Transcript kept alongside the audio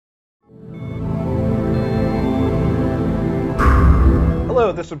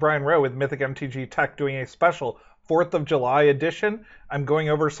Hello, this is Brian Rowe with Mythic MTG Tech doing a special 4th of July edition. I'm going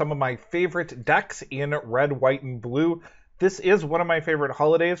over some of my favorite decks in red, white, and blue. This is one of my favorite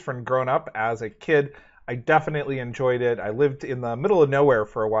holidays from growing up as a kid. I definitely enjoyed it. I lived in the middle of nowhere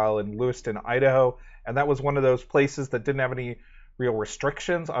for a while in Lewiston, Idaho, and that was one of those places that didn't have any real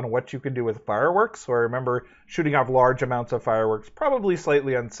restrictions on what you could do with fireworks. So I remember shooting off large amounts of fireworks, probably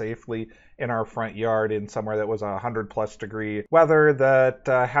slightly unsafely, in our front yard in somewhere that was 100+ degree weather that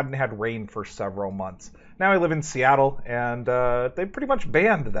hadn't had rain for several months. Now I live in Seattle, and they pretty much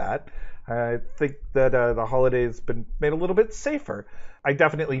banned that. I think that the holiday's been made a little bit safer. I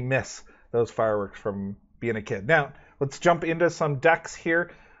definitely miss those fireworks from being a kid. Now, let's jump into some decks here.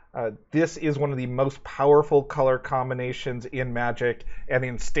 This is one of the most powerful color combinations in Magic, and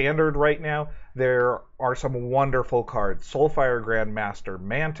in Standard right now, there are some wonderful cards. Soulfire Grandmaster,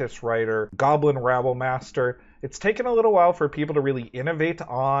 Mantis Rider, Goblin Rabblemaster. It's taken a little while for people to really innovate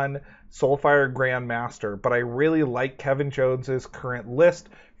on Soulfire Grandmaster, but I really like Kevin Jones's current list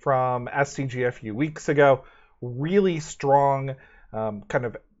from SCG a few weeks ago. Really strong kind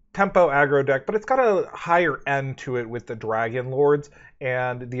of tempo aggro deck, but it's got a higher end to it with the Dragon Lords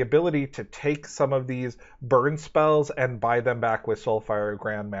and the ability to take some of these burn spells and buy them back with Soulfire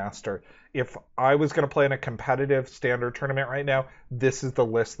Grandmaster. If I was going to play in a competitive Standard tournament right now, this is the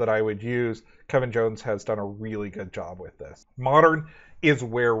list that I would use. Kevin Jones has done a really good job with this. Modern is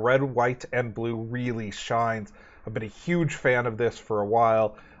where red, white, and blue really shines. I've been a huge fan of this for a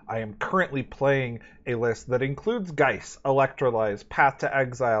while. I am currently playing a list that includes Geist, Electrolyze, Path to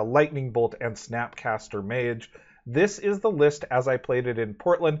Exile, Lightning Bolt, and Snapcaster Mage. This is the list as I played it in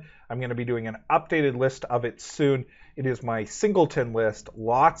Portland. I'm going to be doing an updated list of it soon. It is my singleton list.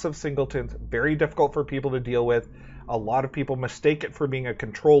 Lots of singletons, very difficult for people to deal with. A lot of people mistake it for being a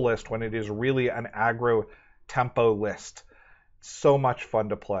control list when it is really an aggro tempo list. So much fun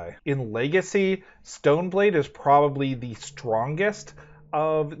to play. In Legacy, Stoneblade is probably the strongest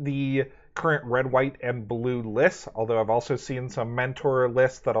of the current red, white, and blue lists, although I've also seen some mentor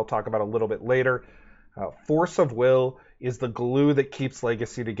lists that I'll talk about a little bit later. Force of Will is the glue that keeps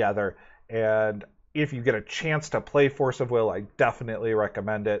Legacy together, and if you get a chance to play Force of Will, I definitely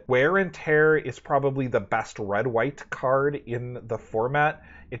recommend it. Wear and Tear is probably the best red-white card in the format.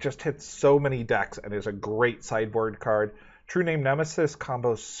 It just hits so many decks and is a great sideboard card. True Name Nemesis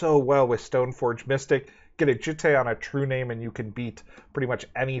combos so well with Stoneforge Mystic. Get a Jitte on a True Name and you can beat pretty much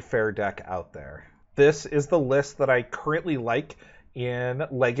any fair deck out there. This is the list that I currently like in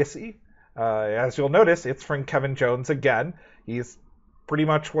Legacy. As you'll notice, it's from Kevin Jones again. He's pretty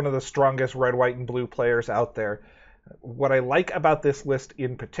much one of the strongest red, white, and blue players out there. What I like about this list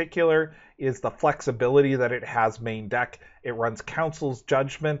in particular is the flexibility that it has main deck. It runs Council's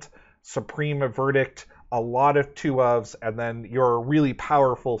Judgment, Supreme Verdict, a lot of 2-ofs, and then your really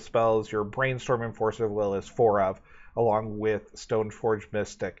powerful spells, your Brainstorm and Force of Will is 4-of, along with Stoneforge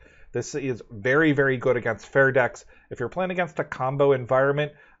Mystic. This is very, very good against fair decks. If you're playing against a combo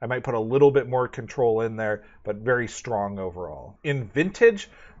environment, I might put a little bit more control in there, but very strong overall. In Vintage,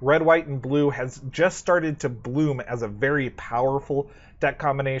 red, white, and blue has just started to bloom as a very powerful deck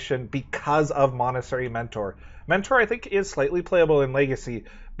combination because of Monastery Mentor. Mentor, I think, is slightly playable in Legacy,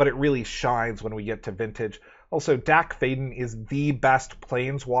 but it really shines when we get to Vintage. Also, Dak Faden is the best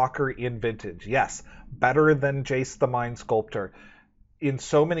Planeswalker in Vintage. Yes, better than Jace the Mind Sculptor. In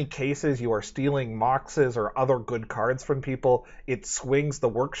so many cases, you are stealing Moxes or other good cards from people. It swings the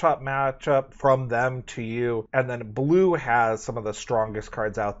workshop matchup from them to you. And then blue has some of the strongest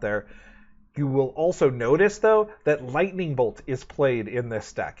cards out there. You will also notice, though, that Lightning Bolt is played in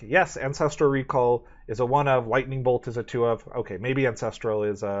this deck. Yes, Ancestral Recall is a 1-of, Lightning Bolt is a 2-of. Okay, maybe Ancestral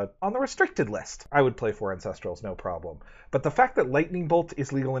is on the restricted list. I would play 4 Ancestrals, no problem. But the fact that Lightning Bolt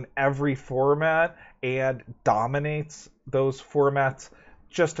is legal in every format and dominates those formats,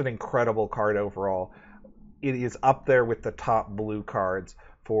 just an incredible card overall. It is up there with the top blue cards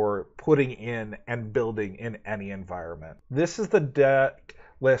for putting in and building in any environment. This is the deck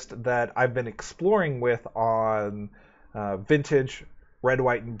list that I've been exploring with on Vintage, red,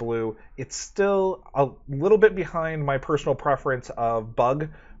 white, and blue. It's still a little bit behind my personal preference of Bug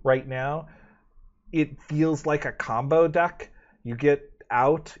right now. It feels like a combo deck. You get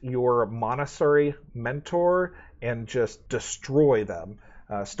out your Monastery Mentor and just destroy them.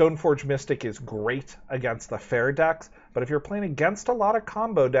 Stoneforge Mystic is great against the fair decks, but if you're playing against a lot of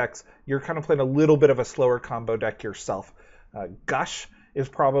combo decks, you're kind of playing a little bit of a slower combo deck yourself. Gush is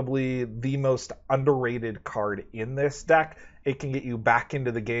probably the most underrated card in this deck. It can get you back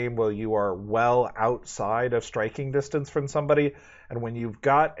into the game while you are well outside of striking distance from somebody, and when you've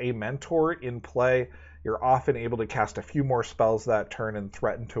got a mentor in play, you're often able to cast a few more spells that turn and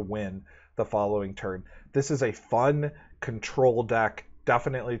threaten to win the following turn. This is a fun control deck.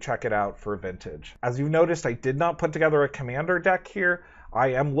 Definitely check it out for Vintage. As you've noticed, I did not put together a commander deck here.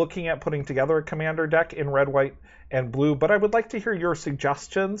 I am looking at putting together a commander deck in red, white, and blue, but I would like to hear your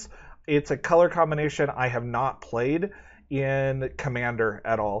suggestions. It's a color combination I have not played in Commander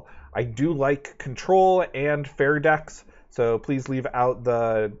at all. I do like Control and Fair decks, so please leave out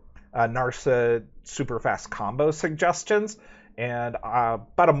the Narsa super fast combo suggestions. And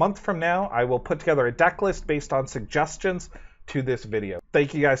about a month from now, I will put together a deck list based on suggestions to this video.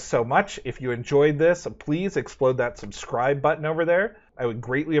 Thank you guys so much. If you enjoyed this, please explode that subscribe button over there. I would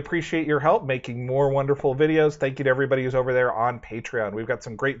greatly appreciate your help making more wonderful videos. Thank you to everybody who's over there on Patreon. We've got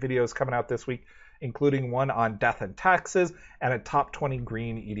some great videos coming out this week, including one on death and taxes and a top 20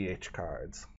 green EDH cards.